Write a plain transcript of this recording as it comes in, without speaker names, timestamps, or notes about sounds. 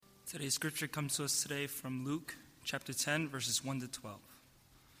Today's scripture comes to us today from Luke chapter 10, verses 1 to 12.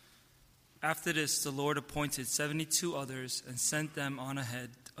 After this, the Lord appointed 72 others and sent them on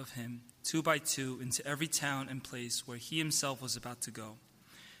ahead of him, 2 by 2, into every town and place where he himself was about to go.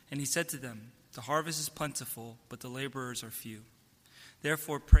 And he said to them, "The harvest is plentiful, but the laborers are few.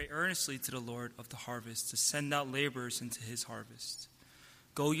 Therefore pray earnestly to the Lord of the harvest to send out laborers into his harvest.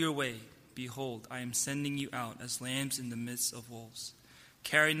 Go your way. Behold, I am sending you out as lambs in the midst of wolves.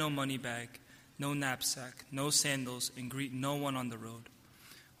 Carry no money bag, no knapsack, no sandals, and greet no one on the road.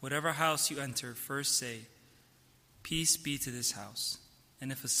 Whatever house you enter, first say, 'Peace be to this house.'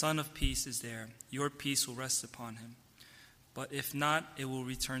 And if a son of peace is there, your peace will rest upon him. But if not, it will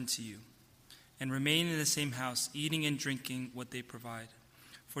return to you. And remain in the same house, eating and drinking what they provide.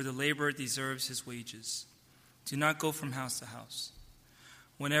 For the laborer deserves his wages. Do not go from house to house.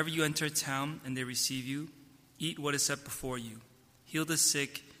 Whenever you enter a town and they receive you, eat what is set before you. Heal the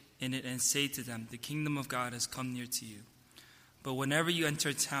sick in it and say to them, 'The kingdom of God has come near to you.' But whenever you enter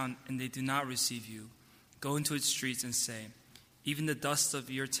a town and they do not receive you, go into its streets and say, 'Even the dust of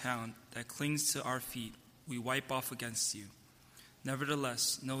your town that clings to our feet, we wipe off against you.'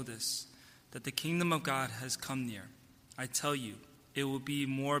 Nevertheless, know this, that the kingdom of God has come near. I tell you, it will be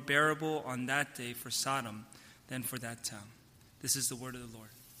more bearable on that day for Sodom than for that town." This is the word of the Lord.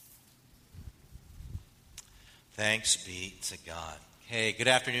 Thanks be to God. Hey, good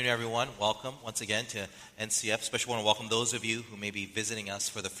afternoon, everyone. Welcome once again to NCF. Especially want to welcome those of you who may be visiting us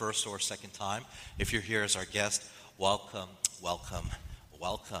for the first or second time. If you're here as our guest, welcome, welcome,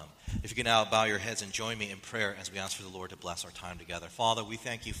 welcome. If you can now bow your heads and join me in prayer as we ask for the Lord to bless our time together. Father, we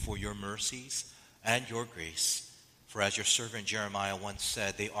thank you for your mercies and your grace. For as your servant Jeremiah once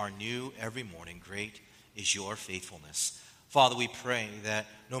said, they are new every morning. Great is your faithfulness. Father, we pray that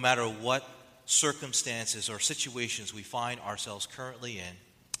no matter what circumstances or situations we find ourselves currently in,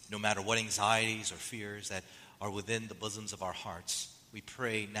 no matter what anxieties or fears that are within the bosoms of our hearts, we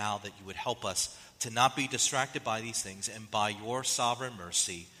pray now that you would help us to not be distracted by these things, and by your sovereign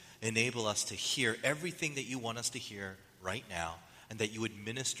mercy, enable us to hear everything that you want us to hear right now, and that you would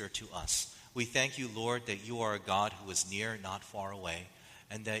minister to us. We thank you, Lord, that you are a God who is near, not far away,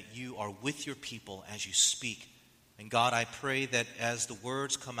 and that you are with your people as you speak. And God, I pray that as the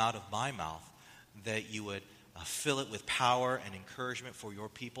words come out of my mouth, that you would fill it with power and encouragement for your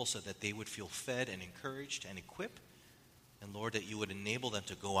people, so that they would feel fed and encouraged and equipped. And Lord, that you would enable them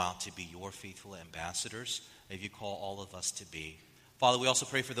to go out to be your faithful ambassadors, as you call all of us to be. Father, we also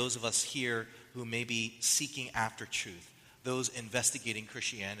pray for those of us here who may be seeking after truth, those investigating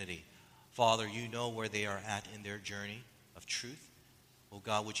Christianity. Father, you know where they are at in their journey of truth. Oh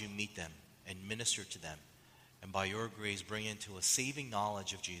God, would you meet them and minister to them, and by your grace bring into a saving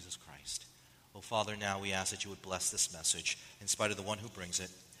knowledge of Jesus Christ. Oh, Father, now we ask that you would bless this message in spite of the one who brings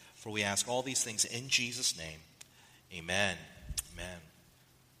it. For we ask all these things in Jesus' name. Amen. Amen.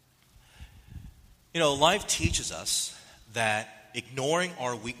 You know, life teaches us that ignoring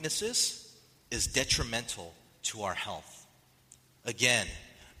our weaknesses is detrimental to our health. Again,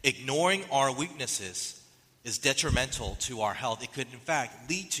 ignoring our weaknesses is detrimental to our health. It could, in fact,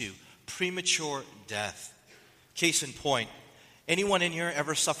 lead to premature death. Case in point, anyone in here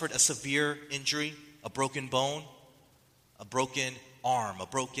ever suffered a severe injury, a broken bone, a broken arm, a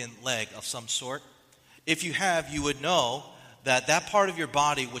broken leg of some sort? If you have, you would know that that part of your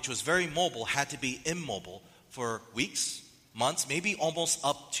body, which was very mobile, had to be immobile for weeks, months, maybe almost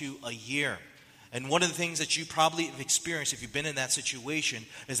up to a year. And one of the things that you probably have experienced if you've been in that situation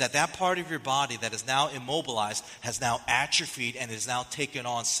is that that part of your body that is now immobilized has now atrophied and is now taken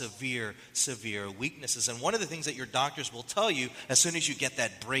on severe, severe weaknesses. And one of the things that your doctors will tell you as soon as you get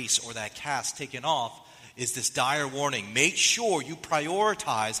that brace or that cast taken off is this dire warning: make sure you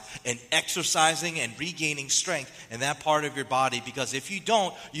prioritize in exercising and regaining strength in that part of your body, because if you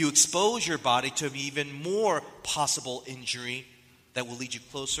don't, you expose your body to even more possible injury that will lead you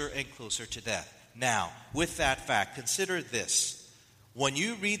closer and closer to death. Now, with that fact, consider this. When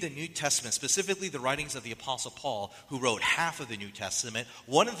you read the New Testament, specifically the writings of the Apostle Paul, who wrote half of the New Testament,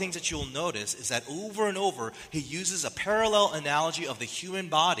 one of the things that you'll notice is that over and over, he uses a parallel analogy of the human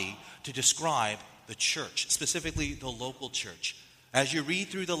body to describe the church, specifically the local church. As you read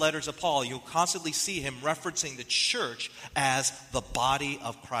through the letters of Paul, you'll constantly see him referencing the church as the body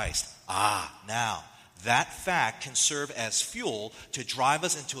of Christ. Now, that fact can serve as fuel to drive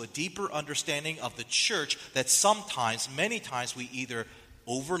us into a deeper understanding of the church that sometimes, many times, we either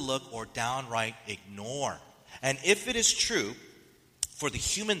overlook or downright ignore. And if it is true for the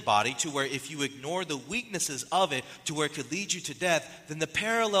human body, to where if you ignore the weaknesses of it to where it could lead you to death, then the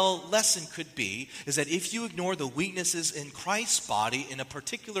parallel lesson could be is that if you ignore the weaknesses in Christ's body in a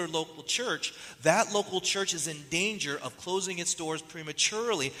particular local church, that local church is in danger of closing its doors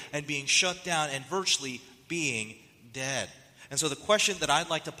prematurely and being shut down and virtually being dead. And so the question that I'd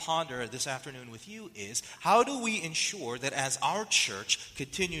like to ponder this afternoon with you is, how do we ensure that as our church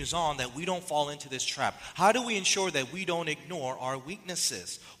continues on, that we don't fall into this trap? How do we ensure that we don't ignore our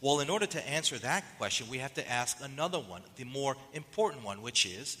weaknesses? Well, in order to answer that question, we have to ask another one, the more important one, which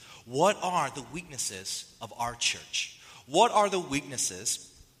is, what are the weaknesses of our church? What are the weaknesses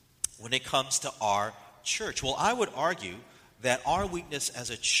when it comes to our church? Well, I would argue that our weakness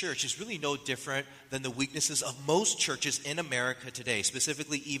as a church is really no different than the weaknesses of most churches in America today,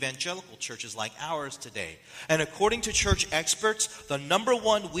 specifically evangelical churches like ours today. And according to church experts, the number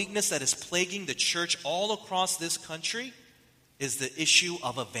one weakness that is plaguing the church all across this country is the issue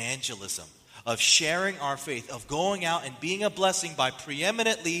of evangelism, of sharing our faith, of going out and being a blessing by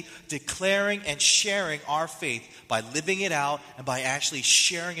preeminently declaring and sharing our faith, by living it out and by actually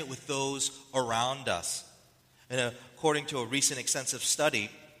sharing it with those around us. And according to a recent extensive study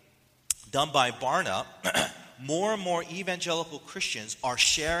done by Barna, more and more evangelical Christians are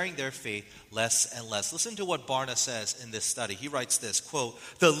sharing their faith less and less. Listen to what Barna says in this study. He writes this, quote,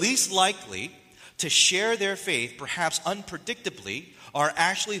 "The least likely to share their faith, perhaps unpredictably, are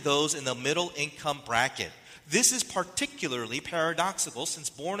actually those in the middle income bracket. This is particularly paradoxical since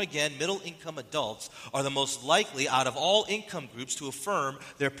born-again middle-income adults are the most likely out of all income groups to affirm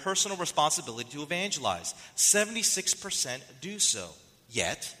their personal responsibility to evangelize. 76% do so.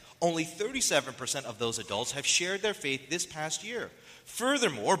 Yet, only 37% of those adults have shared their faith this past year.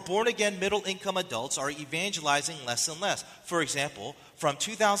 Furthermore, born-again middle-income adults are evangelizing less and less. For example, from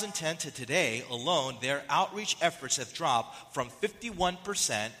 2010 to today alone, their outreach efforts have dropped from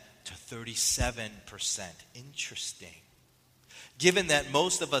 51% to 37%. Interesting. Given that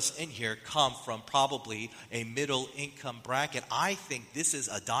most of us in here come from probably a middle income bracket, I think this is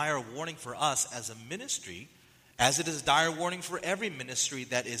a dire warning for us as a ministry, as it is a dire warning for every ministry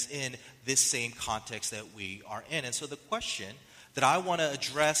that is in this same context that we are in. And so the question that I want to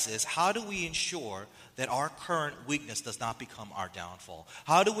address is, how do we ensure that our current weakness does not become our downfall?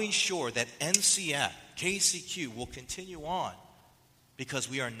 How do we ensure that NCF, KCQ will continue on? Because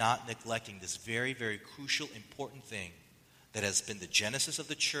we are not neglecting this very, very crucial, important thing that has been the genesis of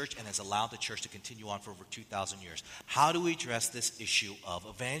the church and has allowed the church to continue on for over 2,000 years. How do we address this issue of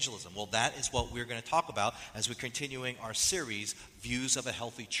evangelism? Well, that is what we're going to talk about as we're continuing our series, Views of a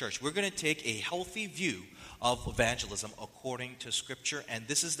Healthy Church. We're going to take a healthy view of evangelism according to Scripture. And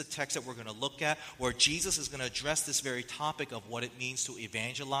this is the text that we're going to look at, where Jesus is going to address this very topic of what it means to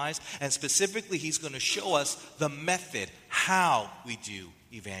evangelize. And specifically, he's going to show us the method, how we do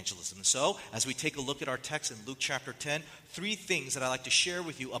evangelism. So, as we take a look at our text in Luke chapter 10, 3 things that I'd like to share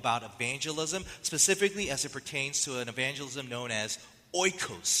with you about evangelism, specifically as it pertains to an evangelism known as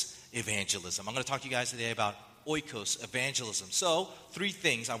oikos evangelism. I'm going to talk to you guys today about oikos evangelism. So, 3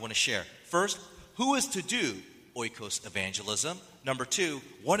 things I want to share. First, who is to do oikos evangelism? Number 2,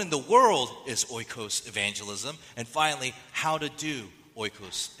 what in the world is oikos evangelism? And finally, how to do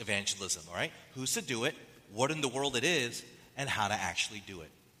oikos evangelism, all right? Who's to do it, what in the world it is, and how to actually do it.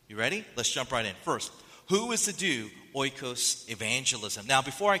 You ready? Let's jump right in. First, who is to do oikos evangelism? Now,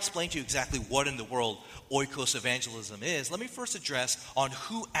 before I explain to you exactly what in the world oikos evangelism is, let me first address on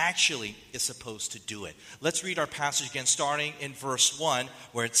who actually is supposed to do it. Let's read our passage again, starting in verse 1,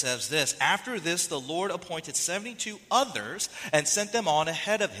 where it says this: "After this, the Lord appointed 72 others and sent them on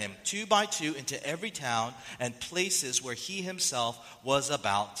ahead of him, 2 by 2, into every town and places where he himself was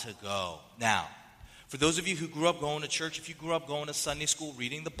about to go." Now, for those of you who grew up going to church, if you grew up going to Sunday school,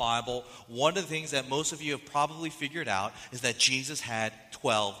 reading the Bible, one of the things that most of you have probably figured out is that Jesus had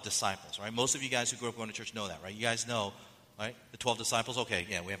 12 disciples, right? Most of you guys who grew up going to church know that, right? You guys know, right? The 12 disciples? Okay,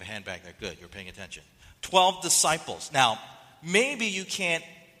 yeah, we have a hand back there. Good, you're paying attention. 12 disciples. Now, maybe you can't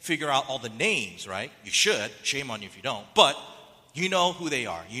figure out all the names, right? You should. Shame on you if you don't. But you know who they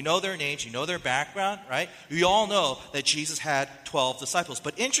are. You know their names. You know their background, right? We all know that Jesus had 12 disciples.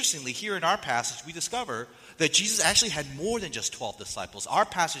 But interestingly, here in our passage, we discover that Jesus actually had more than just 12 disciples. Our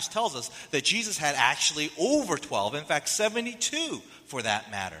passage tells us that Jesus had actually over 12. In fact, 72 for that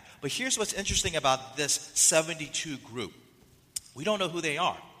matter. But here's what's interesting about this 72 group. We don't know who they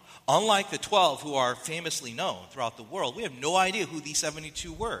are. Unlike the 12 who are famously known throughout the world, we have no idea who these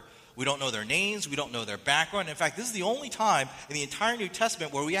 72 were. We don't know their names. We don't know their background. In fact, this is the only time in the entire New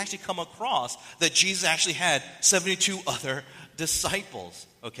Testament where we actually come across that Jesus actually had 72 other disciples,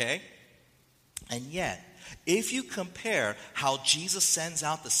 okay? And yet, if you compare how Jesus sends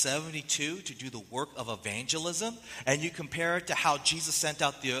out the 72 to do the work of evangelism, and you compare it to how Jesus sent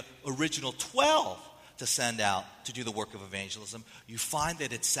out the original 12 to send out to do the work of evangelism, you find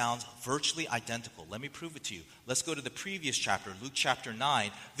that it sounds virtually identical. Let me prove it to you. Let's go to the previous chapter, Luke chapter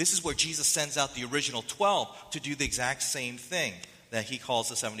 9. This is where Jesus sends out the original 12 to do the exact same thing that he calls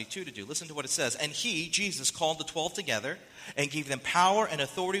the 72 to do. Listen to what it says. And he, Jesus, called the 12 together and gave them power and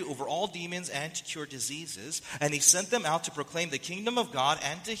authority over all demons and to cure diseases. And he sent them out to proclaim the kingdom of God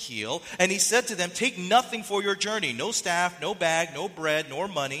and to heal. And he said to them, take nothing for your journey, no staff, no bag, no bread, nor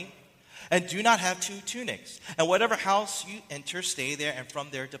money. And do not have 2 tunics. And whatever house you enter, stay there, and from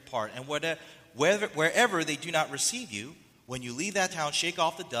there depart. And wherever they do not receive you, when you leave that town, shake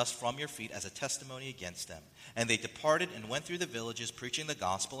off the dust from your feet as a testimony against them. And they departed and went through the villages, preaching the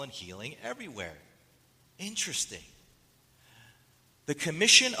gospel and healing everywhere. Interesting. The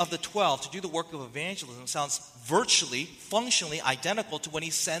commission of the 12 to do the work of evangelism sounds virtually, functionally identical to when he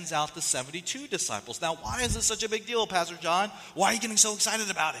sends out the 72 disciples. Now, why is this such a big deal, Pastor John? Why are you getting so excited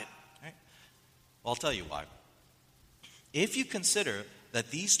about it? Well, I'll tell you why. If you consider that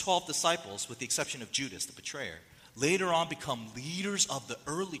these 12 disciples, with the exception of Judas, the betrayer, later on become leaders of the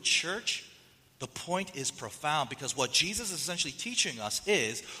early church, the point is profound, because what Jesus is essentially teaching us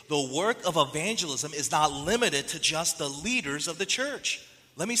is the work of evangelism is not limited to just the leaders of the church.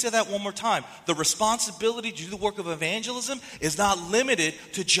 Let me say that one more time. The responsibility to do the work of evangelism is not limited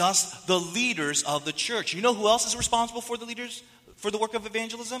to just the leaders of the church. You know who else is responsible for the work of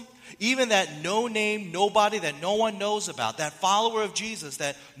evangelism? Even that no-name nobody that no one knows about, that follower of Jesus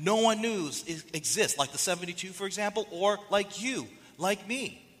that no one knew exists, like the 72, for example, or like you, like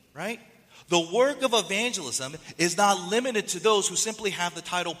me, right? The work of evangelism is not limited to those who simply have the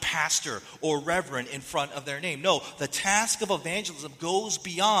title pastor or reverend in front of their name. No, the task of evangelism goes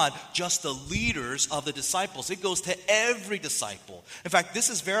beyond just the leaders of the disciples. It goes to every disciple. In fact, this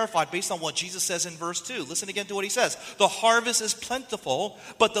is verified based on what Jesus says in verse 2. Listen again to what he says. The harvest is plentiful,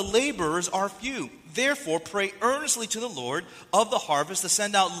 but the laborers are few. Therefore, pray earnestly to the Lord of the harvest to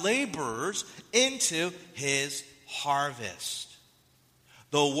send out laborers into his harvest.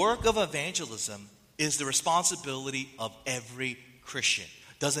 The work of evangelism is the responsibility of every Christian.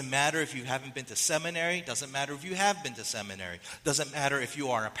 Doesn't matter if you haven't been to seminary. Doesn't matter if you have been to seminary. Doesn't matter if you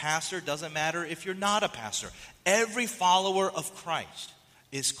are a pastor. Doesn't matter if you're not a pastor. Every follower of Christ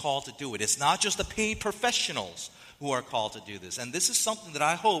is called to do it. It's not just the paid professionals who are called to do this. And this is something that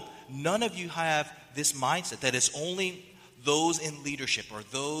I hope none of you have this mindset, that it's only those in leadership or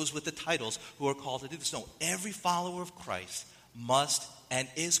those with the titles who are called to do this. No, every follower of Christ must and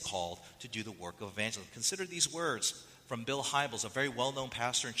is called to do the work of evangelism. Consider these words from Bill Hybels, a very well-known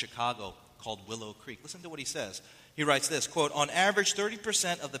pastor in Chicago called Willow Creek. Listen to what he says. He writes this, quote, on average,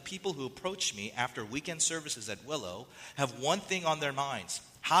 30% of the people who approach me after weekend services at Willow have one thing on their minds: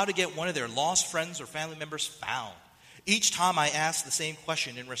 how to get one of their lost friends or family members found. Each time I ask the same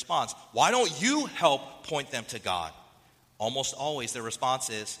question in response: why don't you help point them to God? Almost always their response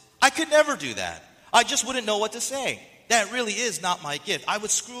is, I could never do that. I just wouldn't know what to say. That really is not my gift. I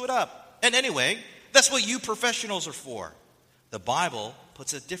would screw it up. And anyway, that's what you professionals are for. The Bible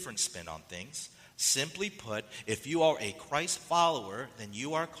puts a different spin on things. Simply put, if you are a Christ follower, then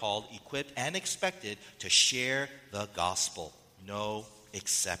you are called, equipped, and expected to share the gospel. No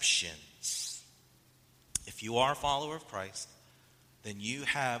exceptions. If you are a follower of Christ, then you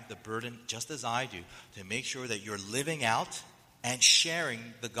have the burden, just as I do, to make sure that you're living out and sharing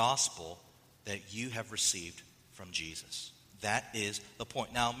the gospel that you have received from Jesus. That is the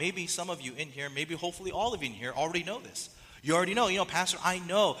point. Now, maybe some of you in here, maybe hopefully all of you in here already know this. You already know, Pastor, I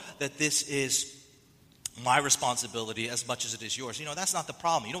know that this is my responsibility as much as it is yours. That's not the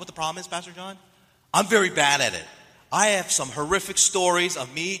problem. You know what the problem is, Pastor John? I'm very bad at it. I have some horrific stories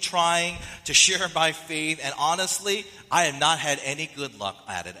of me trying to share my faith, and honestly, I have not had any good luck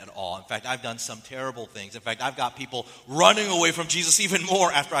at it at all. In fact, I've done some terrible things. In fact, I've got people running away from Jesus even more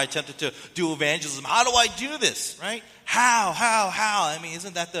after I attempted to do evangelism. How do I do this, right? How? I mean,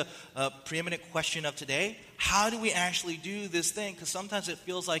 isn't that the preeminent question of today? How do we actually do this thing? Because sometimes it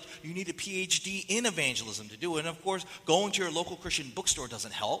feels like you need a PhD in evangelism to do it. And of course, going to your local Christian bookstore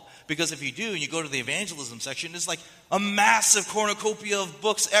doesn't help. Because if you do, and you go to the evangelism section, it's like a massive cornucopia of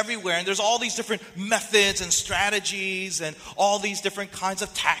books everywhere. And there's all these different methods and strategies and all these different kinds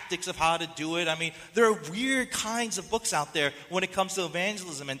of tactics of how to do it. I mean, there are weird kinds of books out there when it comes to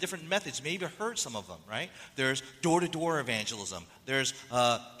evangelism and different methods. Maybe you've heard some of them, right? There's door-to-door evangelism. There's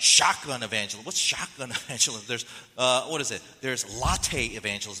shotgun evangelism. What's shotgun evangelism? There's, There's latte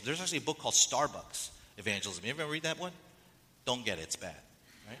evangelism. There's actually a book called Starbucks Evangelism. You ever read that one? Don't get it. It's bad,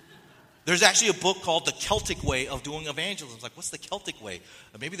 right? There's actually a book called The Celtic Way of Doing Evangelism. It's like, what's the Celtic way?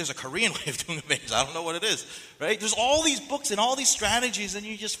 Maybe there's a Korean way of doing evangelism. I don't know what it is, right? There's all these books and all these strategies, and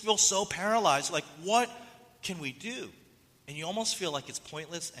you just feel so paralyzed. Like, what can we do? And you almost feel like it's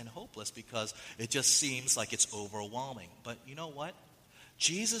pointless and hopeless because it just seems like it's overwhelming. But you know what?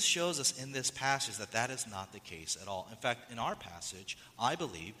 Jesus shows us in this passage that is not the case at all. In fact, in our passage, I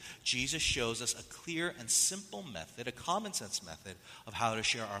believe, Jesus shows us a clear and simple method, a common sense method of how to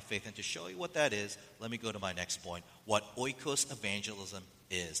share our faith. And to show you what that is, let me go to my next point, what oikos evangelism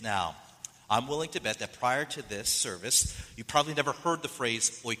is. Now, I'm willing to bet that prior to this service, you probably never heard the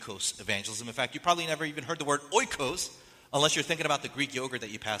phrase oikos evangelism. In fact, you probably never even heard the word oikos, unless you're thinking about the Greek yogurt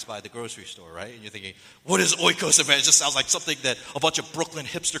that you pass by at the grocery store, right? And you're thinking, what is oikos evangelism? It just sounds like something that a bunch of Brooklyn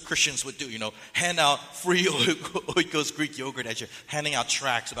hipster Christians would do, hand out free oikos Greek yogurt as you're handing out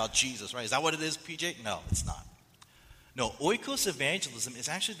tracts about Jesus, right? Is that what it is, PJ? No, it's not. No, oikos evangelism is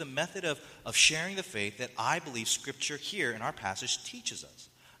actually the method of sharing the faith that I believe Scripture here in our passage teaches us.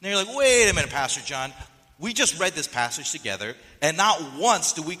 Now you're like, wait a minute, Pastor John. We just read this passage together, and not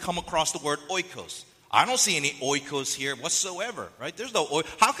once do we come across the word oikos. I don't see any oikos here whatsoever, right? There's no oikos.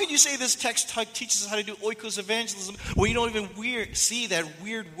 How can you say this text teaches us how to do oikos evangelism when you don't even see that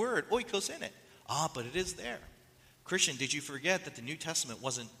weird word, oikos, in it? But it is there. Christian, did you forget that the New Testament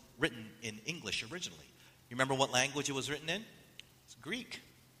wasn't written in English originally? You remember what language it was written in? It's Greek.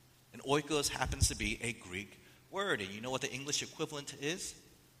 And oikos happens to be a Greek word. And you know what the English equivalent is?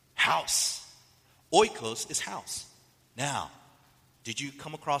 House. Oikos is house. Now, did you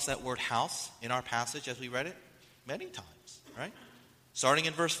come across that word house in our passage as we read it? Many times, right? Starting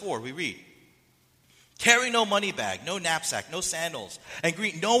in verse 4, we read, "Carry no money bag, no knapsack, no sandals, and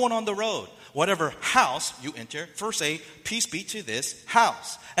greet no one on the road. Whatever house you enter, first say, 'Peace be to this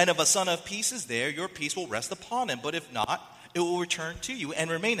house.' And if a son of peace is there, your peace will rest upon him. But if not, it will return to you and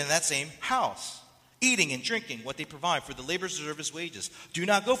remain in that same house, eating and drinking what they provide, for the laborers deserve his wages. Do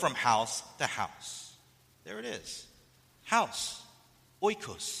not go from house to house." There it is. House.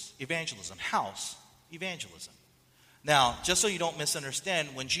 Oikos, evangelism. House, evangelism. Now, just so you don't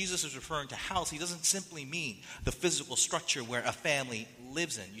misunderstand, when Jesus is referring to house, he doesn't simply mean the physical structure where a family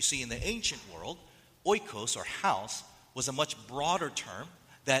lives in. You see, in the ancient world, oikos, or house, was a much broader term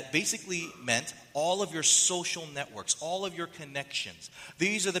that basically meant all of your social networks, all of your connections.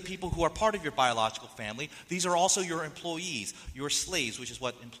 These are the people who are part of your biological family. These are also your employees, your slaves, which is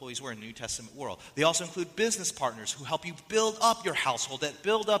what employees were in the New Testament world. They also include business partners who help you build up your household, that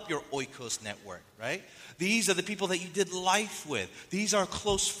build up your oikos network, right? These are the people that you did life with. These are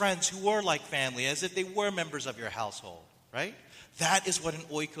close friends who were like family, as if they were members of your household, right? That is what an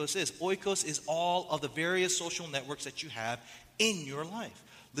oikos is. Oikos is all of the various social networks that you have in your life.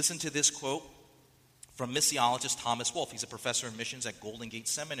 Listen to this quote from missiologist Thomas Wolfe. He's a professor of missions at Golden Gate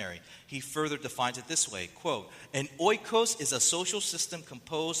Seminary. He further defines it this way, quote, "An oikos is a social system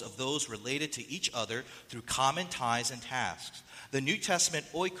composed of those related to each other through common ties and tasks. The New Testament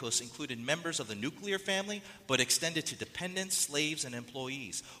oikos included members of the nuclear family, but extended to dependents, slaves, and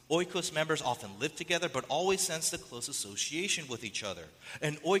employees. Oikos members often lived together, but always sensed a close association with each other.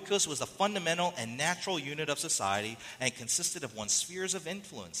 An oikos was a fundamental and natural unit of society and consisted of one's spheres of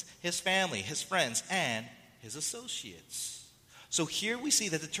influence, his family, his friends, and his associates." So here we see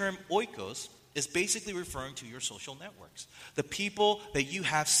that the term oikos is basically referring to your social networks. The people that you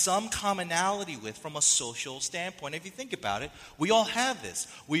have some commonality with from a social standpoint. If you think about it, we all have this.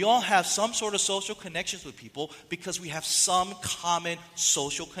 We all have some sort of social connections with people because we have some common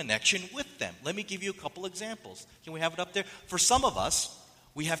social connection with them. Let me give you a couple examples. Can we have it up there? For some of us,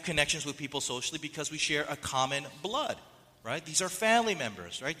 we have connections with people socially because we share a common blood. Right? These are family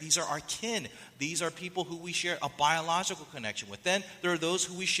members, right? These are our kin. These are people who we share a biological connection with. Then there are those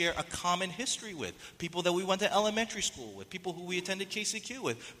who we share a common history with, people that we went to elementary school with, people who we attended KCQ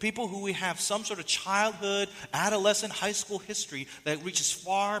with, people who we have some sort of childhood, adolescent, high school history that reaches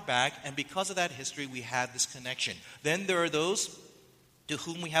far back, and because of that history, we have this connection. Then there are those to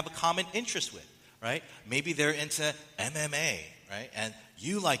whom we have a common interest with, right? Maybe they're into MMA, right? And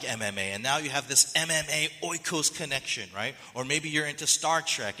you like MMA, and now you have this MMA oikos connection, right? Or maybe you're into Star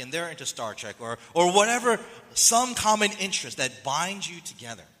Trek, and they're into Star Trek, or whatever, some common interest that binds you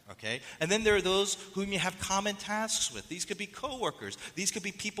together, okay? And then there are those whom you have common tasks with. These could be coworkers. These could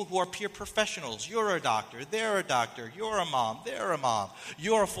be people who are peer professionals. You're a doctor, they're a doctor. You're a mom, they're a mom.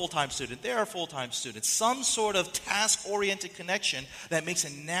 You're a full-time student, they're a full-time student. Some sort of task-oriented connection that makes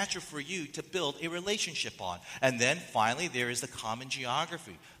it natural for you to build a relationship on. And then finally, there is the common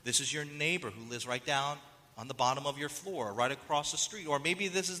geography. This is your neighbor who lives right down on the bottom of your floor, right across the street. Or maybe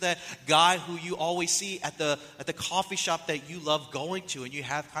this is that guy who you always see at the coffee shop that you love going to, and you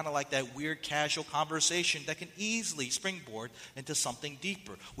have kind of like that weird casual conversation that can easily springboard into something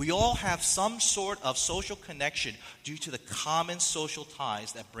deeper. We all have some sort of social connection due to the common social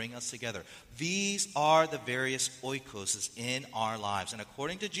ties that bring us together. These are the various oikoses in our lives. And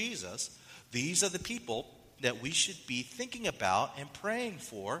according to Jesus, these are the people that we should be thinking about and praying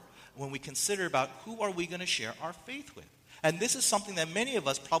for when we consider about who are we going to share our faith with. And this is something that many of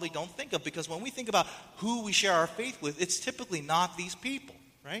us probably don't think of, because when we think about who we share our faith with, it's typically not these people,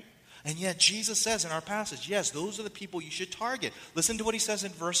 right? And yet Jesus says in our passage, yes, those are the people you should target. Listen to what he says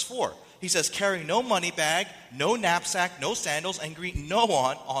in verse 4. He says, carry no money bag, no knapsack, no sandals, and greet no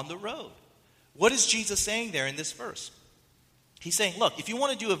one on the road. What is Jesus saying there in this verse? He's saying, look, if you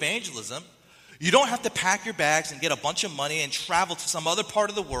want to do evangelism, you don't have to pack your bags and get a bunch of money and travel to some other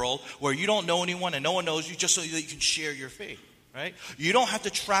part of the world where you don't know anyone and no one knows you, just so that you can share your faith, right? You don't have to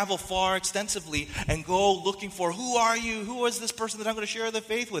travel far extensively and go looking for, who are you? Who is this person that I'm going to share the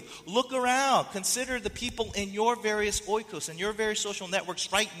faith with? Look around. Consider the people in your various oikos and your various social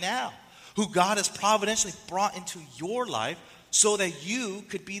networks right now who God has providentially brought into your life so that you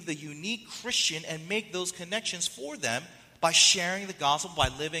could be the unique Christian and make those connections for them by sharing the gospel, by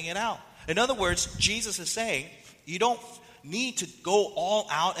living it out. In other words, Jesus is saying, you don't need to go all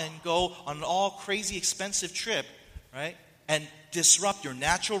out and go on an all crazy expensive trip, right? And disrupt your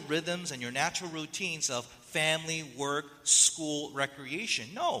natural rhythms and your natural routines of family, work, school, recreation.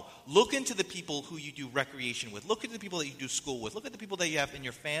 No. Look into the people who you do recreation with. Look at the people that you do school with. Look at the people that you have in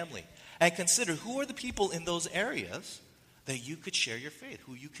your family. And consider who are the people in those areas that you could share your faith,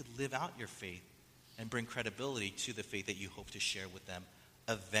 who you could live out your faith and bring credibility to the faith that you hope to share with them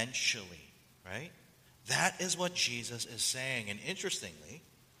eventually, right? That is what Jesus is saying. And interestingly,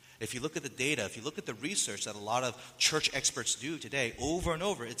 if you look at the data, if you look at the research that a lot of church experts do today, over and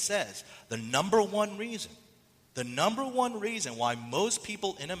over, it says the number one reason why most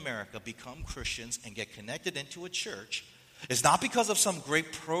people in America become Christians and get connected into a church is not because of some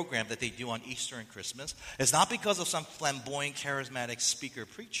great program that they do on Easter and Christmas. It's not because of some flamboyant, charismatic speaker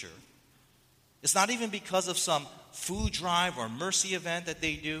preacher. It's not even because of some food drive or mercy event that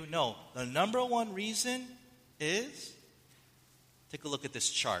they do. No, the number one reason is, take a look at this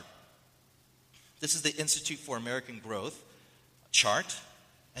chart. This is the Institute for American Growth chart,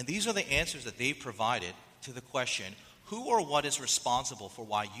 and these are the answers that they provided to the question, who or what is responsible for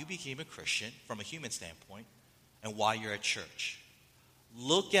why you became a Christian from a human standpoint and why you're at church?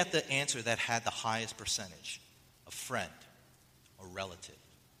 Look at the answer that had the highest percentage: a friend, a relative.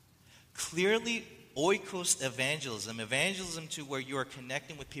 Clearly, oikos evangelism to where you are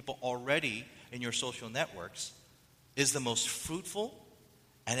connecting with people already in your social networks, is the most fruitful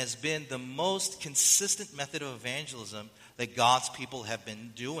and has been the most consistent method of evangelism that God's people have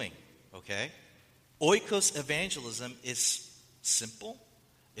been doing, okay? Oikos evangelism is simple,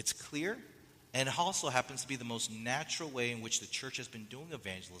 it's clear, and it also happens to be the most natural way in which the church has been doing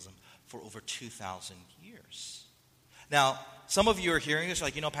evangelism for over 2,000 years. Now, some of you are hearing this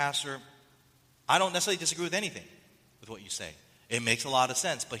like, Pastor, I don't necessarily disagree with anything with what you say. It makes a lot of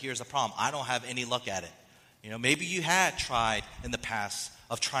sense, but here's the problem. I don't have any luck at it. Maybe you had tried in the past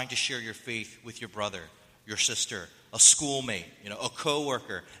of trying to share your faith with your brother, your sister, a schoolmate, a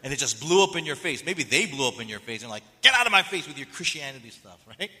coworker, and it just blew up in your face. Maybe they blew up in your face and like, get out of my face with your Christianity stuff,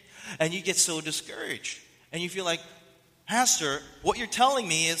 right? And you get so discouraged. And you feel like, Pastor, what you're telling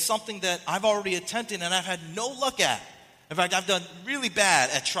me is something that I've already attempted and I've had no luck at. In fact, I've done really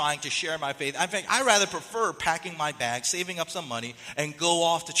bad at trying to share my faith. In fact, I rather prefer packing my bag, saving up some money, and go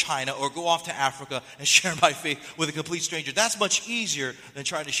off to China or go off to Africa and share my faith with a complete stranger. That's much easier than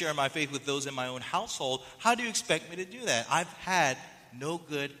trying to share my faith with those in my own household. How do you expect me to do that? I've had no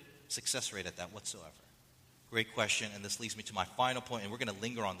good success rate at that whatsoever. Great question, and this leads me to my final point, and we're going to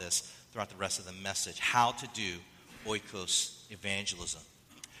linger on this throughout the rest of the message, how to do oikos evangelism.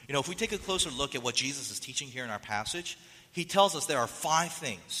 If we take a closer look at what Jesus is teaching here in our passage, he tells us there are five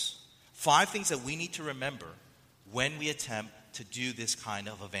things that we need to remember when we attempt to do this kind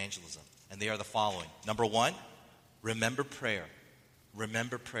of evangelism. And they are the following. Number one, remember prayer.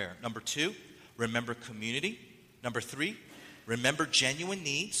 Remember prayer. Number two, remember community. Number three, remember genuine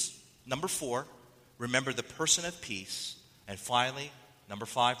needs. Number four, remember the person of peace. And finally, number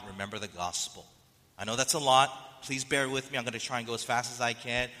five, remember the gospel. I know that's a lot. Please bear with me. I'm going to try and go as fast as I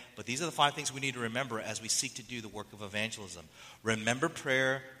can. But these are the five things we need to remember as we seek to do the work of evangelism. Remember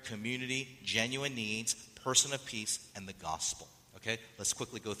prayer, community, genuine needs, person of peace, and the gospel. Okay? Let's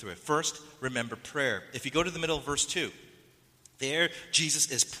quickly go through it. First, remember prayer. If you go to the middle of verse 2, There,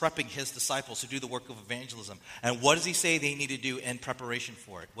 Jesus is prepping his disciples to do the work of evangelism. And what does he say they need to do in preparation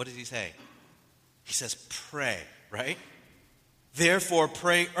for it? What does he say? He says, pray, right? Therefore,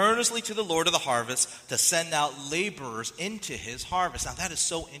 pray earnestly to the Lord of the harvest to send out laborers into his harvest. Now, that is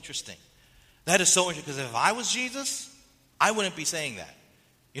so interesting. That is so interesting, because if I was Jesus, I wouldn't be saying that.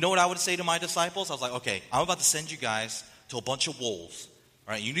 You know what I would say to my disciples? I was like, okay, I'm about to send you guys to a bunch of wolves.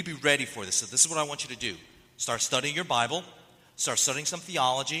 All right, you need to be ready for this. So this is what I want you to do. Start studying your Bible. Start studying some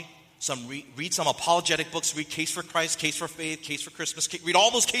theology. Read some apologetic books. Read Case for Christ, Case for Faith, Case for Christmas. Read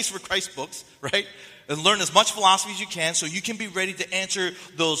all those Case for Christ books, right? And learn as much philosophy as you can so you can be ready to answer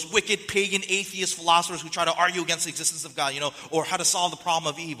those wicked pagan atheist philosophers who try to argue against the existence of God, or how to solve the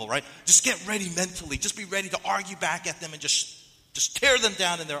problem of evil, right? Just get ready mentally. Just be ready to argue back at them and just tear them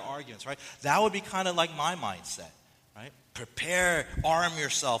down in their arguments, right? That would be kind of like my mindset, right? Prepare, arm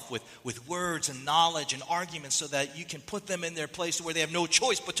yourself with words and knowledge and arguments so that you can put them in their place where they have no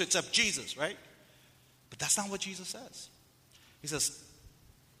choice but to accept Jesus, right? But that's not what Jesus says. He says,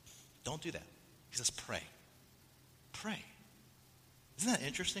 don't do that. He says, pray. Pray. Isn't that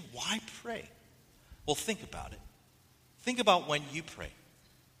interesting? Why pray? Well, think about it. Think about when you pray.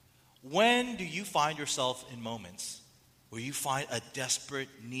 When do you find yourself in moments where you find a desperate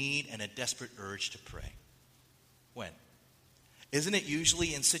need and a desperate urge to pray? When? Isn't it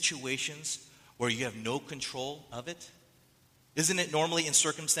usually in situations where you have no control of it? Isn't it normally in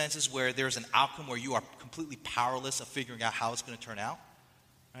circumstances where there's an outcome where you are completely powerless of figuring out how it's going to turn out?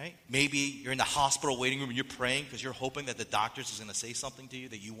 Right? Maybe you're in the hospital waiting room and you're praying because you're hoping that the doctors is going to say something to you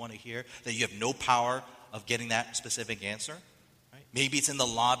that you want to hear, that you have no power of getting that specific answer. Right? Maybe it's in the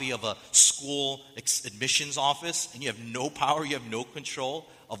lobby of a school admissions office and you have no power, you have no control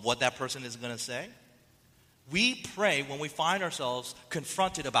of what that person is going to say. We pray when we find ourselves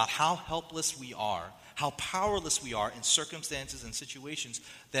confronted about how helpless we are, how powerless we are in circumstances and situations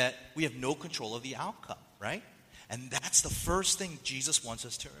that we have no control of the outcome, right? And that's the first thing Jesus wants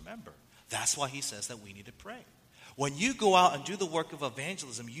us to remember. That's why he says that we need to pray. When you go out and do the work of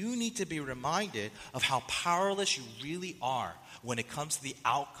evangelism, you need to be reminded of how powerless you really are when it comes to the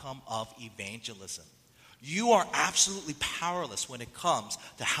outcome of evangelism. You are absolutely powerless when it comes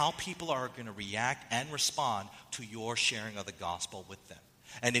to how people are going to react and respond to your sharing of the gospel with them.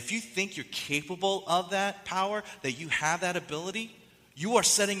 And if you think you're capable of that power, that you have that ability, you are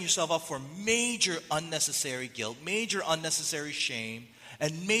setting yourself up for major unnecessary guilt, major unnecessary shame,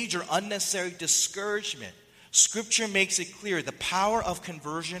 and major unnecessary discouragement. Scripture makes it clear the power of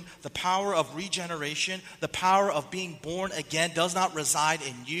conversion, the power of regeneration, the power of being born again does not reside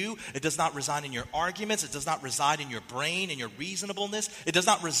in you. It does not reside in your arguments. It does not reside in your brain and your reasonableness. It does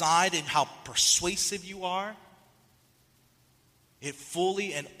not reside in how persuasive you are. It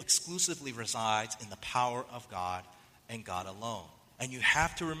fully and exclusively resides in the power of God and God alone. And you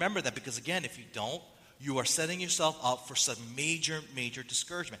have to remember that because, again, if you don't, you are setting yourself up for some major, major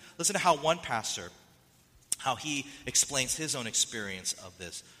discouragement. Listen to how one pastor, how he explains his own experience of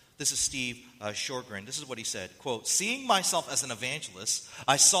this. This is Steve Shorgren. This is what he said, quote, "Seeing myself as an evangelist,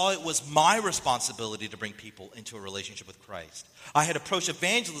 I saw it was my responsibility to bring people into a relationship with Christ. I had approached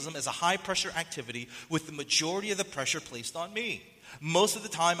evangelism as a high-pressure activity with the majority of the pressure placed on me. Most of the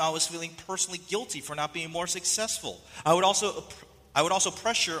time, I was feeling personally guilty for not being more successful. I would also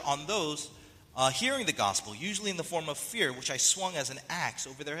pressure on those hearing the gospel, usually in the form of fear, which I swung as an axe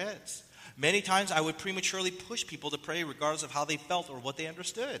over their heads. Many times I would prematurely push people to pray regardless of how they felt or what they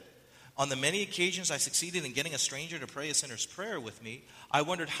understood. On the many occasions I succeeded in getting a stranger to pray a sinner's prayer with me, I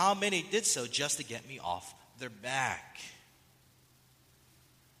wondered how many did so just to get me off their back."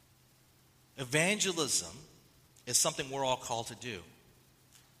 Evangelism is something we're all called to do.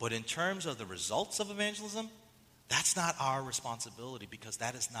 But in terms of the results of evangelism, that's not our responsibility because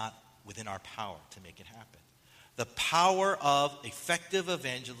that is not within our power to make it happen. The power of effective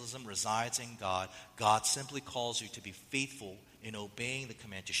evangelism resides in God. God simply calls you to be faithful in obeying the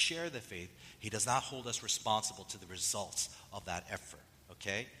command to share the faith. He does not hold us responsible to the results of that effort,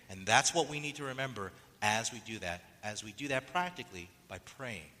 okay? And that's what we need to remember as we do that practically by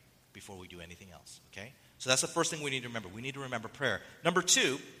praying before we do anything else, okay? So that's the first thing we need to remember. We need to remember prayer. Number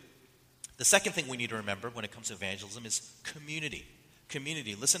two, the second thing we need to remember when it comes to evangelism is community.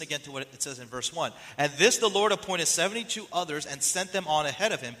 Community. Listen again to what it says in verse 1. "And this the Lord appointed 72 others and sent them on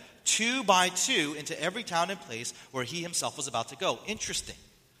ahead of him, 2 by 2, into every town and place where he himself was about to go." Interesting.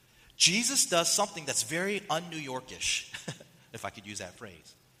 Jesus does something that's very un-New Yorkish, if I could use that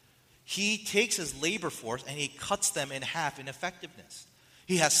phrase. He takes his labor force and he cuts them in half in effectiveness.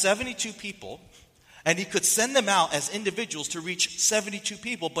 He has 72 people, and he could send them out as individuals to reach 72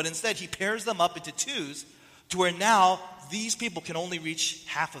 people, but instead he pairs them up into twos to where now these people can only reach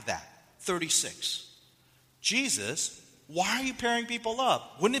half of that, 36. Jesus, why are you pairing people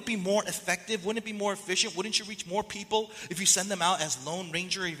up? Wouldn't it be more effective? Wouldn't it be more efficient? Wouldn't you reach more people if you send them out as Lone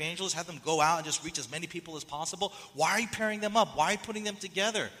Ranger evangelists, have them go out and just reach as many people as possible? Why are you pairing them up? Why are you putting them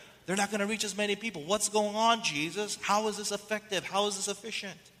together? They're not going to reach as many people. What's going on, Jesus? How is this effective? How is this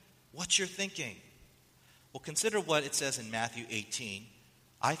efficient? What's your thinking? Well, consider what it says in Matthew 18.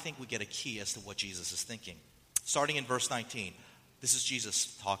 I think we get a key as to what Jesus is thinking. Starting in verse 19, this is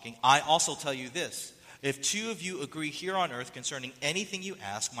Jesus talking. I also tell you this. If two of you agree here on earth concerning anything you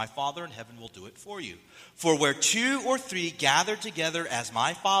ask, my Father in heaven will do it for you. For where 2 or 3 gather together as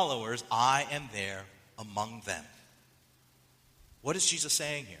my followers, I am there among them. What is Jesus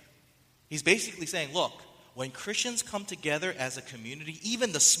saying here? He's basically saying, look, when Christians come together as a community,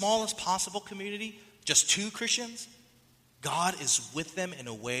 even the smallest possible community, just 2 Christians, God is with them in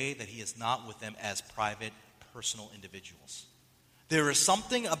a way that he is not with them as private, personal individuals. There is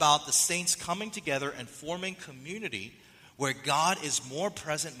something about the saints coming together and forming community where God is more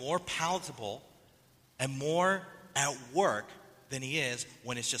present, more palatable, and more at work than he is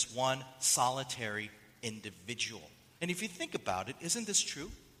when it's just one solitary individual. And if you think about it, isn't this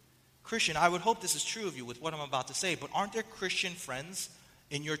true? Christian, I would hope this is true of you with what I'm about to say, but aren't there Christian friends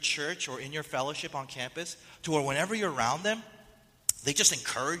in your church or in your fellowship on campus to where whenever you're around them, they just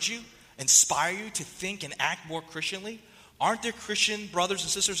encourage you, inspire you to think and act more Christianly? Aren't there Christian brothers and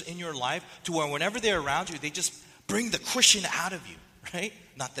sisters in your life to where whenever they're around you, they just bring the Christian out of you, right?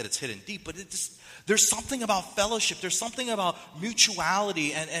 Not that it's hidden deep, but there's something about fellowship. There's something about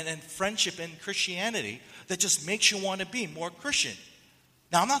mutuality and friendship in Christianity that just makes you want to be more Christian.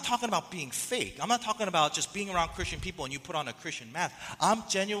 Now, I'm not talking about being fake. I'm not talking about just being around Christian people and you put on a Christian mask. I'm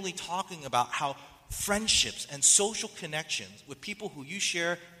genuinely talking about how friendships and social connections with people who you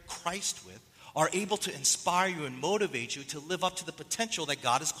share Christ with are able to inspire you and motivate you to live up to the potential that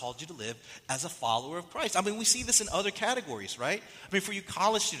God has called you to live as a follower of Christ. I mean, we see this in other categories, right? I mean, for you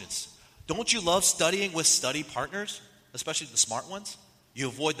college students, don't you love studying with study partners, especially the smart ones? You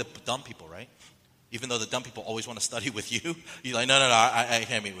avoid the dumb people, right? Even though the dumb people always want to study with you. You're like, no, I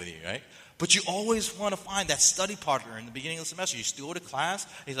can't meet with you, right? But you always want to find that study partner in the beginning of the semester. You still go to class,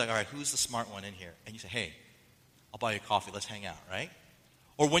 and he's like, all right, who's the smart one in here? And you say, hey, I'll buy you a coffee. Let's hang out, right?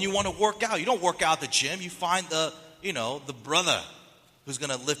 Or when you want to work out, you don't work out at the gym. You find the brother who's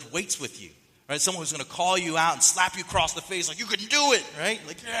going to lift weights with you, right? Someone who's going to call you out and slap you across the face like, you can do it, right?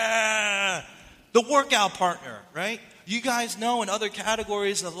 Like, yeah. The workout partner, right? You guys know in other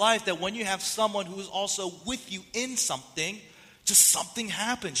categories of life that when you have someone who is also with you in something, just something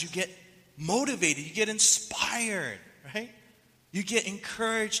happens. You get motivated. You get inspired, right? You get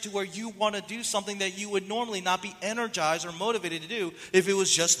encouraged to where you want to do something that you would normally not be energized or motivated to do if it was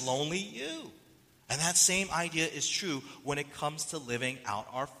just lonely you. And that same idea is true when it comes to living out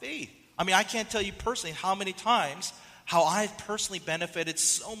our faith. I mean, I can't tell you personally how many times how I've personally benefited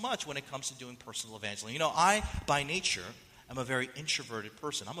so much when it comes to doing personal evangelism. You know, I, by nature, am a very introverted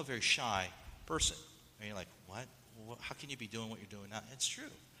person. I'm a very shy person. And you're like, what? How can you be doing what you're doing now? It's true.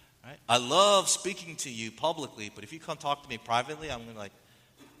 Right? I love speaking to you publicly, but if you come talk to me privately, I'm going to be like,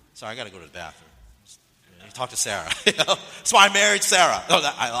 sorry, I got to go to the bathroom. You talk to Sarah. That's why I married Sarah. No,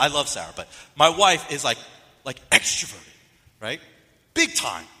 I love Sarah, but my wife is like extroverted, right? Big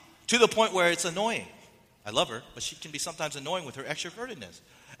time, to the point where it's annoying. I love her, but she can be sometimes annoying with her extrovertedness.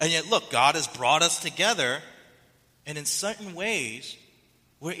 And yet, look, God has brought us together, and in certain ways,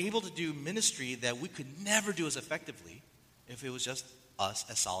 we're able to do ministry that we could never do as effectively if it was just us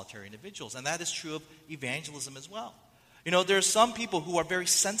as solitary individuals. And that is true of evangelism as well. You know, there are some people who are very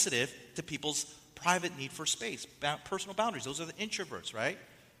sensitive to people's private need for space, personal boundaries. Those are the introverts, right?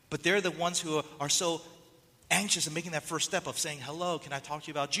 But they're the ones who are so anxious in making that first step of saying, hello, can I talk to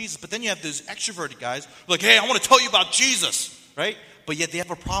you about Jesus? But then you have those extroverted guys who are like, hey, I want to tell you about Jesus, right? But yet they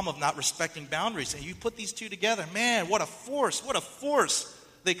have a problem of not respecting boundaries. And you put these two together, man, what a force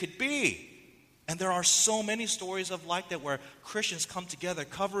they could be. And there are so many stories of like that where Christians come together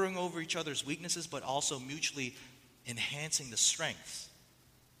covering over each other's weaknesses, but also mutually enhancing the strengths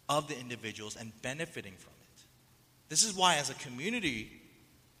of the individuals and benefiting from it. This is why as a community,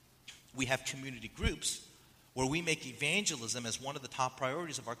 we have community groups where we make evangelism as one of the top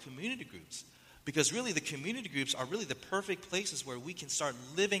priorities of our community groups. Because really the community groups are really the perfect places where we can start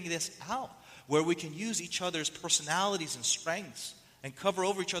living this out, where we can use each other's personalities and strengths and cover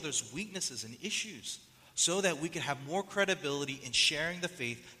over each other's weaknesses and issues so that we can have more credibility in sharing the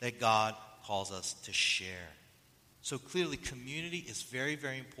faith that God calls us to share. So clearly, community is very,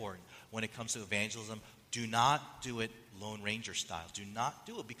 very important when it comes to evangelism. Do not do it Lone Ranger style. Do not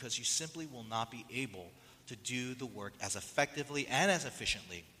do it because you simply will not be able to do the work as effectively and as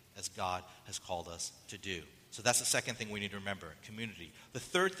efficiently as God has called us to do. So that's the second thing we need to remember, community. The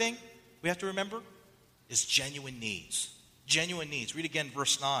third thing we have to remember is genuine needs. Genuine needs. Read again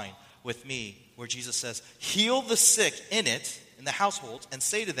verse 9 with me, where Jesus says, heal the sick in the households, and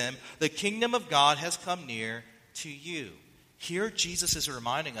say to them, the kingdom of God has come near to you. Here Jesus is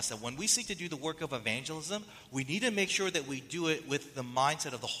reminding us that when we seek to do the work of evangelism, we need to make sure that we do it with the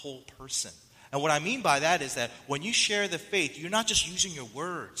mindset of the whole person. And what I mean by that is that when you share the faith, you're not just using your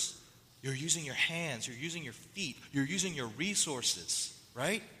words. You're using your hands, you're using your feet, you're using your resources,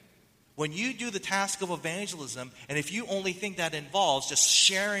 right? When you do the task of evangelism, and if you only think that involves just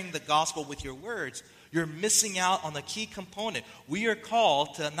sharing the gospel with your words, you're missing out on the key component. We are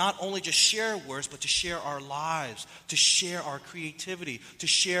called to not only just share words, but to share our lives, to share our creativity, to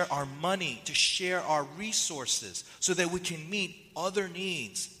share our money, to share our resources, so that we can meet other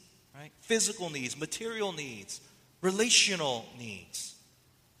needs, right? Physical needs, material needs, relational needs.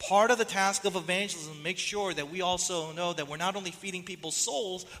 Part of the task of evangelism, make sure that we also know that we're not only feeding people's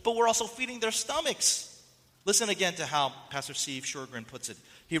souls, but we're also feeding their stomachs. Listen again to how Pastor Steve Sjogren puts it.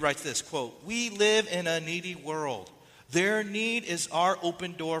 He writes this, quote, we live in a needy world. Their need is our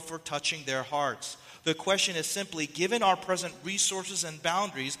open door for touching their hearts. The question is simply, given our present resources and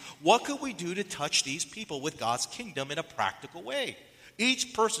boundaries, what could we do to touch these people with God's kingdom in a practical way?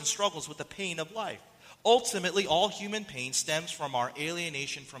 Each person struggles with the pain of life. Ultimately, all human pain stems from our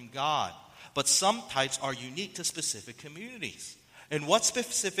alienation from God, but some types are unique to specific communities. In what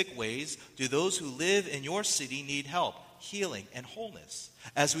specific ways do those who live in your city need help, healing, and wholeness?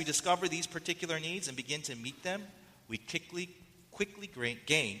 As we discover these particular needs and begin to meet them, we quickly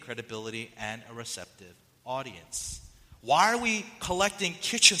gain credibility and a receptive audience. Why are we collecting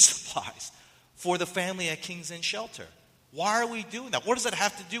kitchen supplies for the family at King's Inn Shelter? Why are we doing that? What does that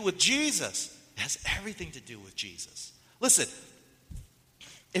have to do with Jesus? It has everything to do with Jesus. Listen,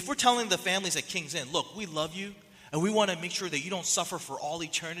 if we're telling the families at King's Inn, look, we love you, and we want to make sure that you don't suffer for all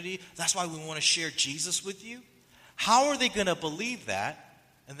eternity, that's why we want to share Jesus with you, how are they going to believe that,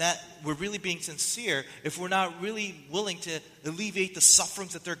 and that we're really being sincere, if we're not really willing to alleviate the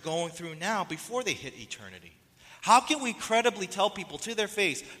sufferings that they're going through now before they hit eternity? How can we credibly tell people to their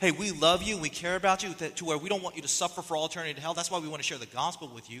face, hey, we love you, we care about you, to where we don't want you to suffer for all eternity in hell. That's why we want to share the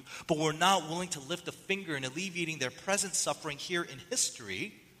gospel with you. But we're not willing to lift a finger in alleviating their present suffering here in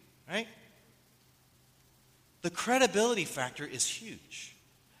history, right? The credibility factor is huge.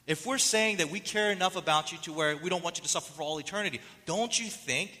 If we're saying that we care enough about you to where we don't want you to suffer for all eternity, don't you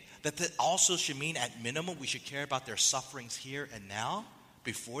think that that also should mean at minimum we should care about their sufferings here and now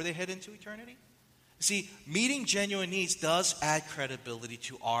before they head into eternity? See, meeting genuine needs does add credibility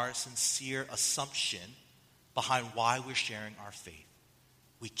to our sincere assumption behind why we're sharing our faith.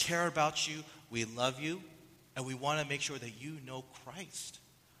 We care about you, we love you, and we want to make sure that you know Christ.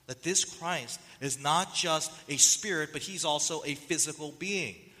 That this Christ is not just a spirit, but he's also a physical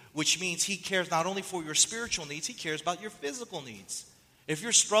being, which means he cares not only for your spiritual needs, he cares about your physical needs. If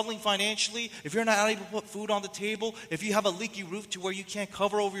you're struggling financially, if you're not able to put food on the table, if you have a leaky roof to where you can't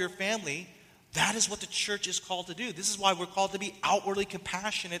cover over your family, that is what the church is called to do. This is why we're called to be outwardly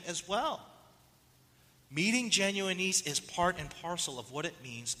compassionate as well. Meeting genuine needs is part and parcel of what it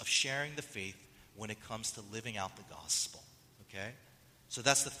means of sharing the faith when it comes to living out the gospel. Okay? So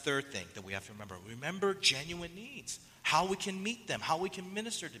that's the third thing that we have to remember. Remember genuine needs, how we can meet them, how we can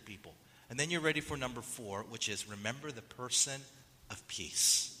minister to people. And then you're ready for number 4, which is remember the person of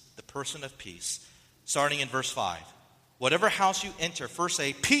peace. The person of peace. Starting in verse 5. Whatever house you enter, first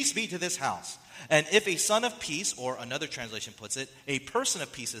say, peace be to this house. And if a son of peace, or another translation puts it, a person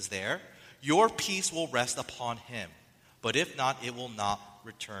of peace is there, your peace will rest upon him. But if not, it will not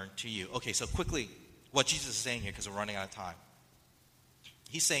return to you. Okay, so quickly, what Jesus is saying here, because we're running out of time.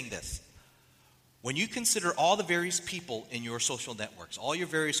 He's saying this. When you consider all the various people in your social networks, all your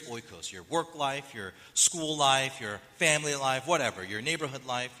various oikos, your work life, your school life, your family life, whatever, your neighborhood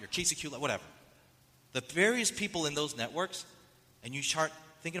life, your KCQ life, whatever, the various people in those networks, and you start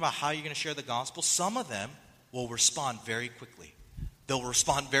thinking about how you're going to share the gospel, some of them will respond very quickly. They'll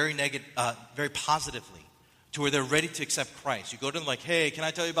respond very positively to where they're ready to accept Christ. You go to them like, hey, can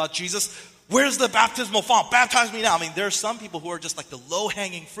I tell you about Jesus? Where's the baptismal font? Baptize me now. I mean, there are some people who are just like the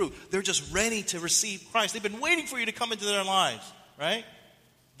low-hanging fruit. They're just ready to receive Christ. They've been waiting for you to come into their lives, right?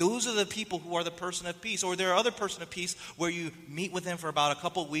 Those are the people who are the person of peace. Or there are other person of peace where you meet with them for about a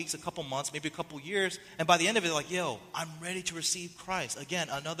couple weeks, a couple months, maybe a couple years, and by the end of it, they're like, yo, I'm ready to receive Christ. Again,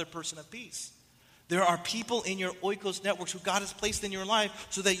 another person of peace. There are people in your Oikos networks who God has placed in your life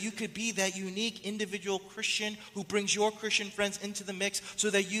so that you could be that unique individual Christian who brings your Christian friends into the mix so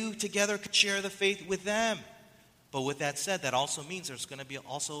that you together could share the faith with them. But with that said, that also means there's going to be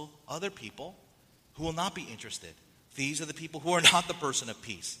also other people who will not be interested. These are the people who are not the person of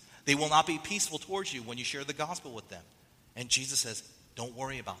peace. They will not be peaceful towards you when you share the gospel with them. And Jesus says, don't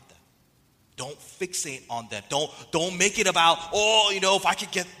worry about them. Don't fixate on them. Don't make it about, if I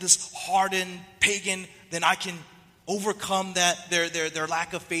could get this hardened pagan, then I can overcome that their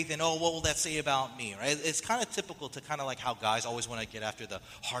lack of faith, and what will that say about me, right? It's kind of typical to kind of like how guys always want to get after the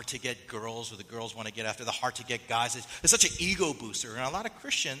hard-to-get girls, or the girls want to get after the hard-to-get guys. It's such an ego booster, and a lot of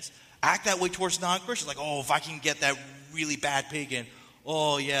Christians act that way towards non-Christians, like, if I can get that really bad pagan,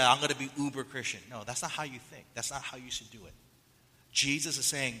 I'm going to be uber Christian. No, that's not how you think. That's not how you should do it. Jesus is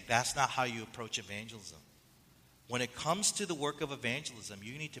saying that's not how you approach evangelism. When it comes to the work of evangelism,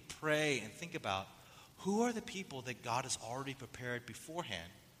 you need to pray and think about who are the people that God has already prepared beforehand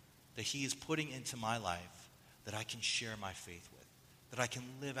that He is putting into my life that I can share my faith with, that I can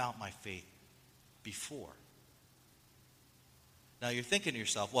live out my faith before. Now you're thinking to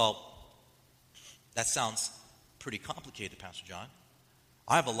yourself, that sounds pretty complicated, Pastor John.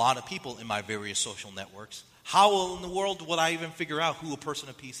 I have a lot of people in my various social networks. How in the world would I even figure out who a person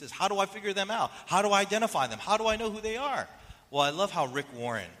of peace is? How do I figure them out? How do I identify them? How do I know who they are? Well, I love how Rick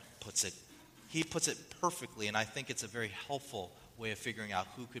Warren puts it. He puts it perfectly, and I think it's a very helpful way of figuring out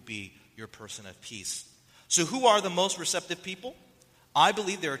who could be your person of peace. So who are the most receptive people? I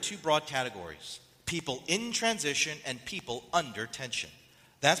believe there are two broad categories: people in transition and people under tension.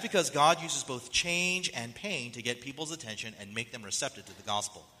 That's because God uses both change and pain to get people's attention and make them receptive to the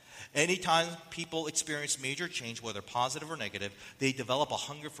gospel. Anytime people experience major change, whether positive or negative, they develop a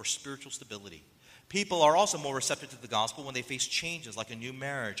hunger for spiritual stability. People are also more receptive to the gospel when they face changes like a new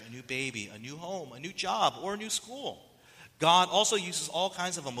marriage, a new baby, a new home, a new job, or a new school. God also uses all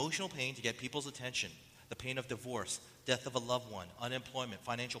kinds of emotional pain to get people's attention. The pain of divorce, death of a loved one, unemployment,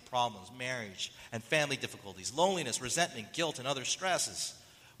 financial problems, marriage, and family difficulties, loneliness, resentment, guilt, and other stresses.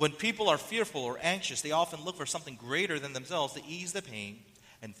 When people are fearful or anxious, they often look for something greater than themselves to ease the pain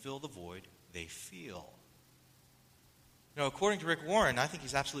and fill the void they feel. According to Rick Warren, I think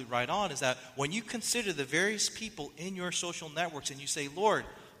he's absolutely right on, is that when you consider the various people in your social networks and you say, Lord,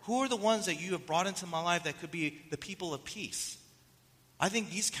 who are the ones that you have brought into my life that could be the people of peace? I think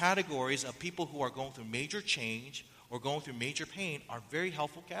these categories of people who are going through major change or going through major pain are very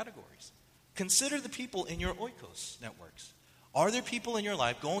helpful categories. Consider the people in your Oikos networks. Are there people in your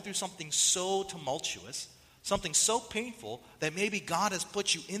life going through something so tumultuous, something so painful, that maybe God has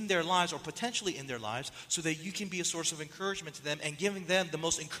put you in their lives or potentially in their lives so that you can be a source of encouragement to them and giving them the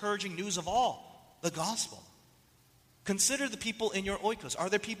most encouraging news of all, the gospel? Consider the people in your Oikos. Are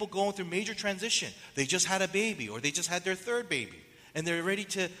there people going through major transition? They just had a baby or they just had their third baby and they're ready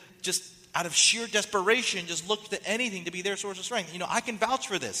to just out of sheer desperation just look to anything to be their source of strength. I can vouch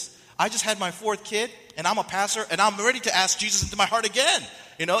for this. I just had my fourth kid, and I'm a pastor, and I'm ready to ask Jesus into my heart again.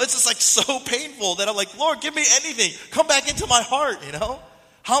 It's just like so painful that I'm like, Lord, give me anything. Come back into my heart,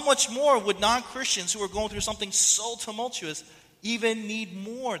 How much more would non-Christians who are going through something so tumultuous even need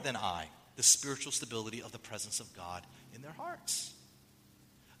more than I, the spiritual stability of the presence of God in their hearts?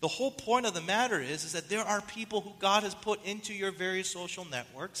 The whole point of the matter is that there are people who God has put into your various social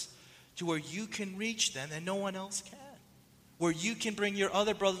networks to where you can reach them and no one else can. Where you can bring your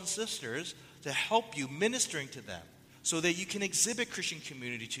other brothers and sisters to help you ministering to them so that you can exhibit Christian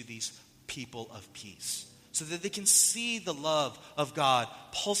community to these people of peace, so that they can see the love of God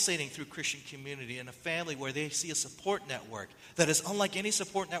pulsating through Christian community in a family where they see a support network that is unlike any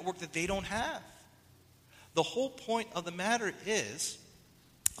support network that they don't have. The whole point of the matter is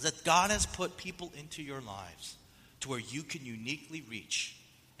that God has put people into your lives to where you can uniquely reach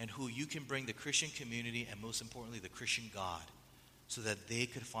and who you can bring the Christian community and most importantly the Christian God so that they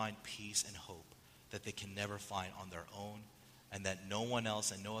could find peace and hope that they can never find on their own and that no one else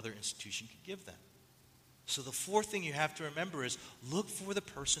and no other institution can give them. So the fourth thing you have to remember is look for the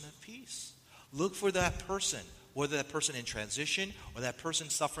person of peace. Look for that person, whether that person in transition or that person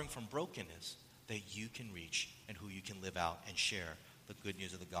suffering from brokenness that you can reach and who you can live out and share the good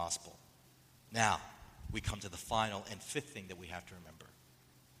news of the gospel. Now, we come to the final and fifth thing that we have to remember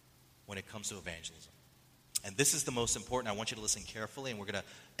when it comes to evangelism. And this is the most important. I want you to listen carefully, and we're going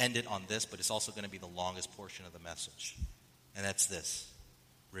to end it on this, but it's also going to be the longest portion of the message. And that's this.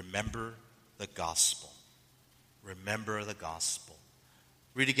 Remember the gospel. Remember the gospel.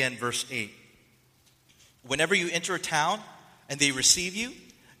 Read again verse 8. Whenever you enter a town and they receive you,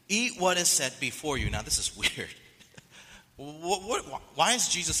 eat what is set before you. Now this is weird. Why is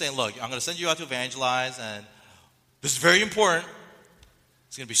Jesus saying, look, I'm going to send you out to evangelize, and this is very important.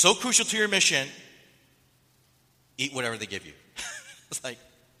 It's going to be so crucial to your mission. Eat whatever they give you. It's like,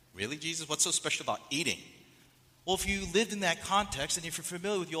 really, Jesus? What's so special about eating? Well, if you lived in that context and if you're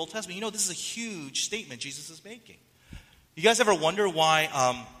familiar with the Old Testament, you know this is a huge statement Jesus is making. You guys ever wonder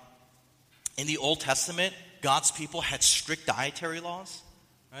why in the Old Testament, God's people had strict dietary laws,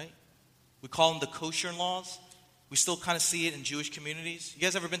 right? We call them the kosher laws. We still kind of see it in Jewish communities. You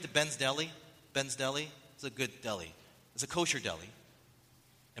guys ever been to Ben's Deli? Ben's Deli? It's a good deli. It's a kosher deli.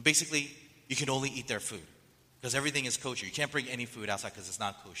 And basically, you can only eat their food because everything is kosher. You can't bring any food outside because it's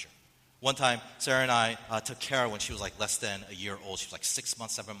not kosher. One time, Sarah and I took Kara when she was like less than a year old. She was like 6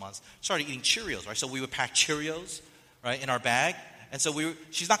 months, 7 months. Started eating Cheerios, right? So we would pack Cheerios, right, in our bag. And so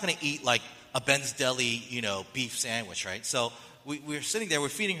she's not going to eat like a Ben's Deli, beef sandwich, right? So we were sitting there, we're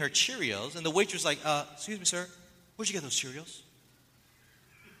feeding her Cheerios, and the waitress was like, excuse me, sir, where'd you get those Cheerios?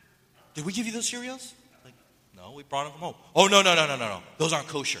 Did we give you those Cheerios? Like, no, we brought them from home. Oh, no. Those aren't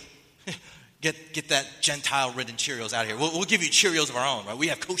kosher. Get that Gentile-ridden Cheerios out of here. We'll give you Cheerios of our own, right? We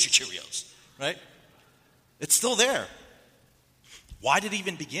have kosher Cheerios, right? It's still there. Why did it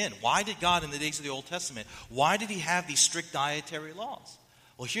even begin? Why did God in the days of the Old Testament, why did he have these strict dietary laws?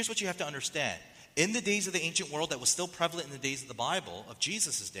 Well, here's what you have to understand. In the days of the ancient world that was still prevalent in the days of the Bible, of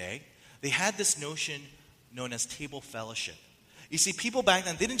Jesus' day, they had this notion known as table fellowship. You see, people back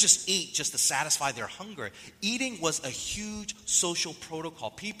then, they didn't just eat just to satisfy their hunger. Eating was a huge social protocol.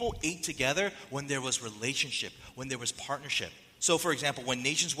 People ate together when there was relationship, when there was partnership. So, for example, when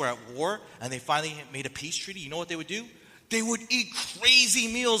nations were at war and they finally made a peace treaty, you know what they would do? They would eat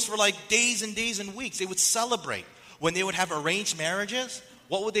crazy meals for like days and days and weeks. They would celebrate. When they would have arranged marriages,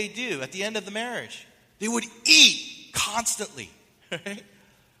 what would they do at the end of the marriage? They would eat constantly, right?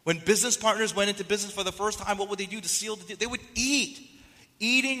 When business partners went into business for the first time, what would they do to seal the deal? They would eat.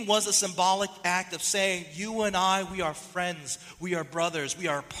 Eating was a symbolic act of saying, you and I, we are friends, we are brothers, we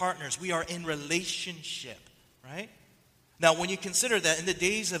are partners, we are in relationship, right? Now, when you consider that in the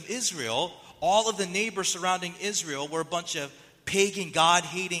days of Israel, all of the neighbors surrounding Israel were a bunch of pagan,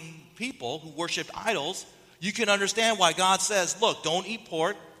 God-hating people who worshipped idols, you can understand why God says, look, don't eat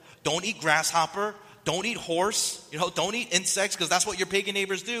pork, don't eat grasshopper, don't eat horse, don't eat insects because that's what your pagan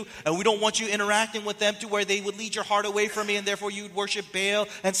neighbors do. And we don't want you interacting with them to where they would lead your heart away from me and therefore you would worship Baal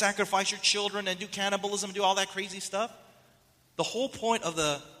and sacrifice your children and do cannibalism and do all that crazy stuff. The whole point of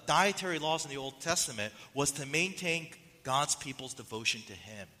the dietary laws in the Old Testament was to maintain God's people's devotion to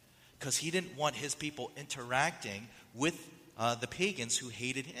him because he didn't want his people interacting with the pagans who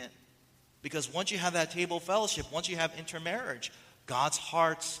hated him. Because once you have that table fellowship, once you have intermarriage, God's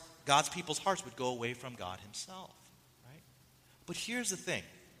people's hearts would go away from God himself, right? But here's the thing.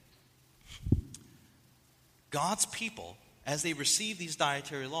 God's people, as they received these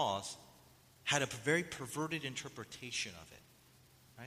dietary laws, had a very perverted interpretation of it.